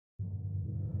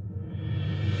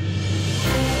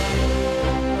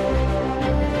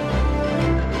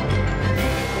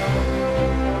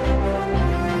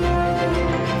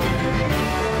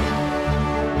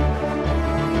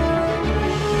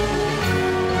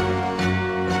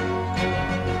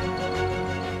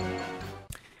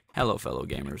Hello, fellow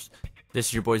gamers. This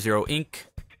is your boy Zero Inc.,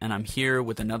 and I'm here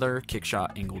with another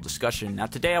Kickshot angle discussion. Now,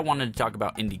 today I wanted to talk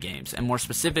about indie games, and more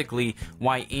specifically,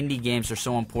 why indie games are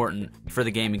so important for the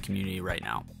gaming community right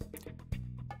now.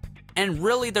 And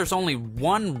really, there's only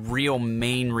one real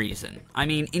main reason. I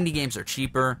mean, indie games are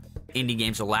cheaper, indie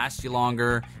games will last you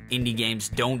longer, indie games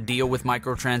don't deal with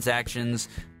microtransactions,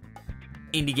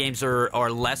 indie games are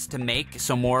less to make,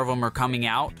 so more of them are coming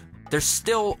out. There's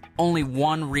still only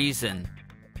one reason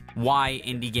why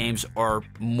indie games are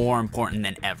more important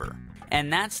than ever.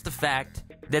 And that's the fact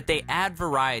that they add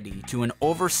variety to an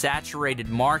oversaturated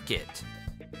market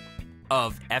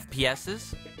of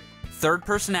FPSs,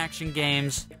 third-person action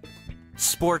games,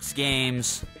 sports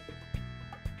games,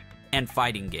 and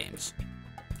fighting games.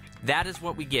 That is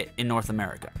what we get in North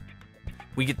America.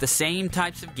 We get the same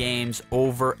types of games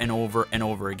over and over and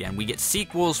over again. We get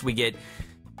sequels, we get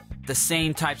the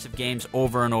same types of games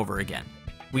over and over again.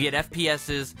 We get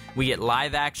FPSs, we get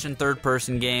live-action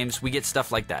third-person games, we get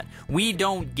stuff like that. We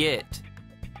don't get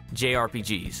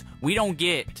JRPGs. We don't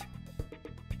get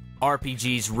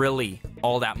RPGs really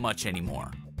all that much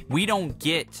anymore. We don't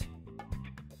get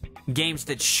games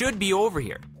that should be over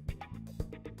here,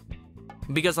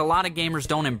 because a lot of gamers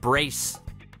don't embrace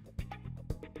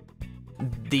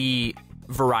the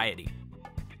variety.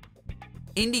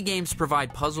 Indie games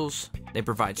provide puzzles, they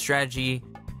provide strategy.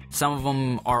 Some of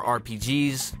them are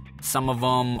RPGs, some of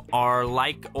them are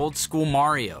like old school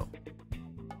Mario,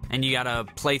 and you gotta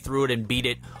play through it and beat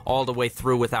it all the way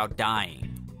through without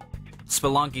dying.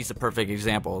 Spelunky's a perfect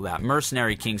example of that.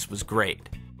 Mercenary Kings was great.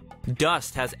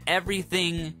 Dust has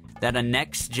everything that a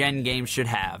next-gen game should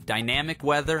have. Dynamic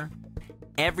weather,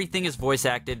 everything is voice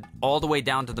acted, all the way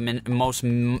down to the most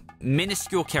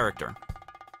minuscule character.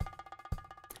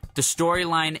 The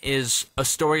storyline is a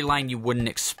storyline you wouldn't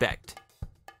expect,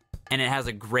 and it has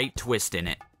a great twist in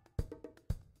it.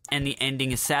 And the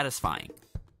ending is satisfying.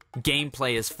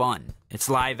 Gameplay is fun. It's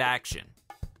live action.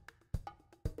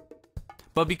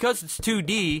 But because it's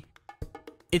 2D,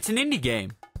 it's an indie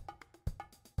game.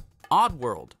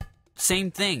 Oddworld, same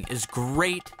thing, is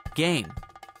great game.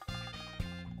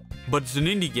 But it's an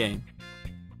indie game.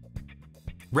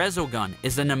 Resogun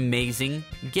is an amazing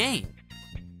game.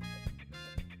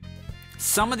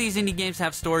 Some of these indie games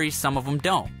have stories, some of them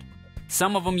don't.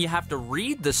 Some of them you have to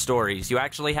read the stories. You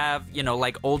actually have,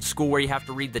 like old school where you have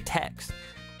to read the text.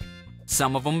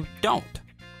 Some of them don't.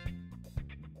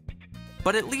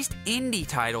 But at least indie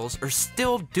titles are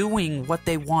still doing what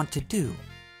they want to do.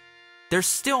 They're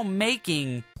still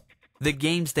making the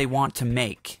games they want to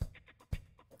make.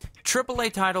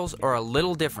 AAA titles are a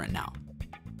little different now.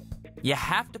 You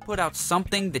have to put out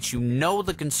something that you know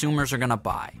the consumers are going to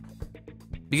buy.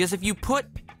 Because if you put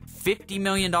 $50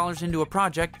 million into a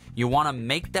project, you want to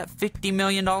make that $50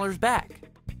 million back.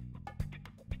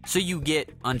 So you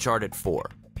get Uncharted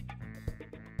 4.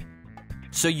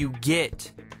 So you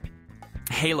get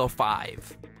Halo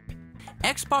 5.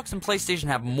 Xbox and PlayStation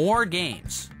have more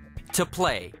games to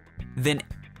play than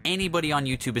anybody on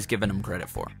YouTube is giving them credit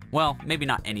for. Well, maybe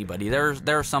not anybody. There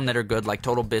are some that are good, like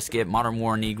Total Biscuit, Modern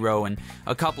War Negro, and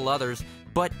a couple others,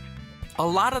 but a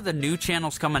lot of the new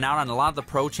channels coming out and a lot of the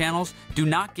pro channels do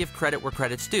not give credit where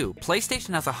credit's due.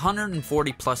 PlayStation has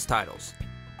 140 plus titles.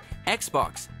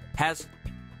 Xbox has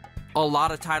a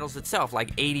lot of titles itself,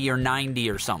 like 80 or 90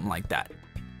 or something like that.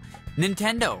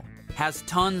 Nintendo has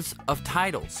tons of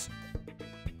titles.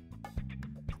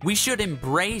 We should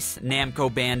embrace Namco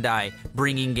Bandai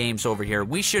bringing games over here.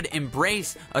 We should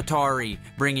embrace Atari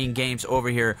bringing games over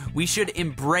here. We should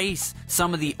embrace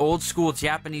some of the old school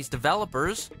Japanese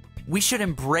developers. We should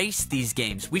embrace these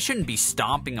games. We shouldn't be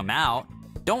stomping them out.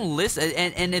 Don't listen.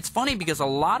 And it's funny because a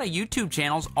lot of YouTube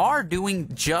channels are doing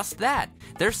just that.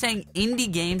 They're saying indie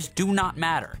games do not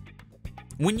matter.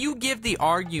 When you give the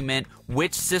argument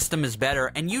which system is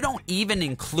better and you don't even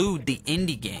include the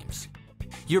indie games,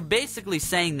 you're basically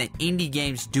saying that indie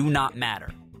games do not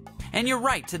matter. And you're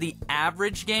right, to the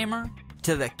average gamer,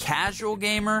 to the casual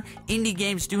gamer, indie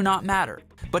games do not matter.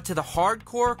 But to the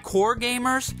hardcore core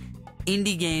gamers,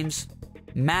 indie games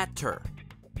matter.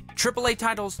 AAA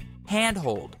titles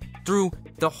handhold through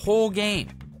the whole game.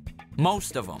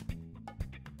 Most of them.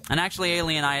 And actually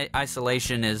Alien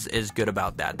Isolation is good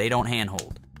about that. They don't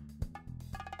handhold.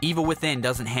 Evil Within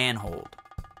doesn't handhold.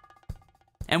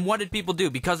 And what did people do?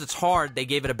 Because it's hard, they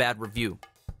gave it a bad review.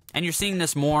 And you're seeing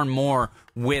this more and more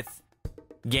with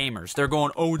gamers. They're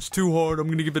going, oh, it's too hard, I'm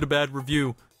going to give it a bad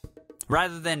review.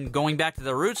 Rather than going back to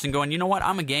their roots and going, you know what,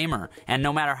 I'm a gamer. And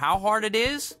no matter how hard it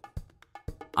is,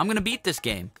 I'm going to beat this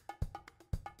game.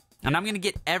 And I'm going to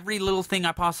get every little thing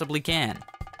I possibly can.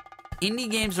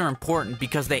 Indie games are important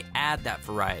because they add that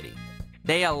variety.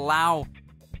 They allow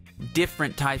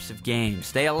different types of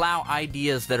games. They allow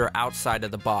ideas that are outside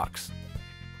of the box,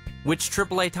 which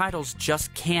AAA titles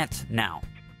just can't now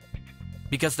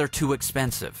because they're too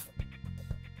expensive.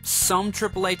 Some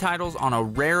AAA titles, on a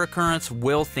rare occurrence,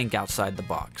 will think outside the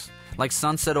box. Like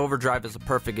Sunset Overdrive is a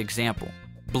perfect example.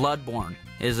 Bloodborne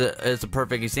is a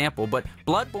perfect example, but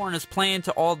Bloodborne is playing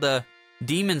to all the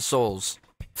Demon Souls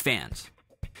fans.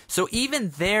 So even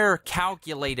their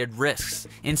calculated risks.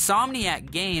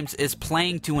 Insomniac Games is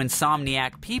playing to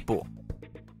Insomniac people.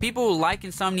 People who like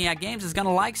Insomniac Games is going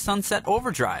to like Sunset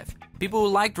Overdrive. People who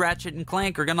like Ratchet and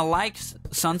Clank are going to like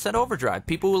Sunset Overdrive.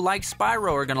 People who like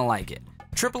Spyro are going to like it.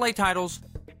 AAA titles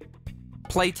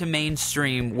play to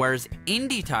mainstream, whereas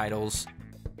indie titles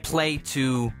play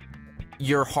to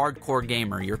your hardcore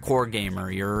gamer, your core gamer,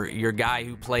 your guy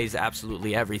who plays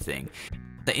absolutely everything.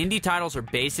 The indie titles are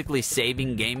basically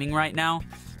saving gaming right now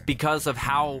because of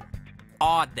how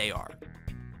odd they are.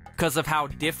 Because of how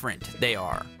different they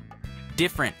are.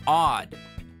 Different, odd,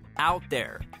 out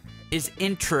there, is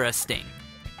interesting.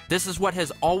 This is what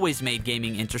has always made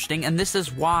gaming interesting, and this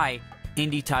is why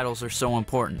indie titles are so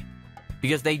important.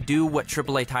 Because they do what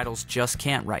AAA titles just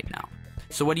can't right now.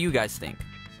 So what do you guys think?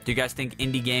 Do you guys think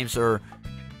indie games are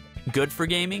good for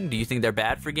gaming? Do you think they're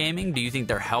bad for gaming? Do you think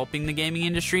they're helping the gaming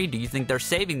industry? Do you think they're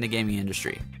saving the gaming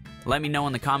industry? Let me know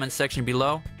in the comments section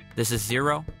below. This is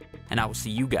Zero, and I will see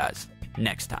you guys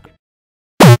next time.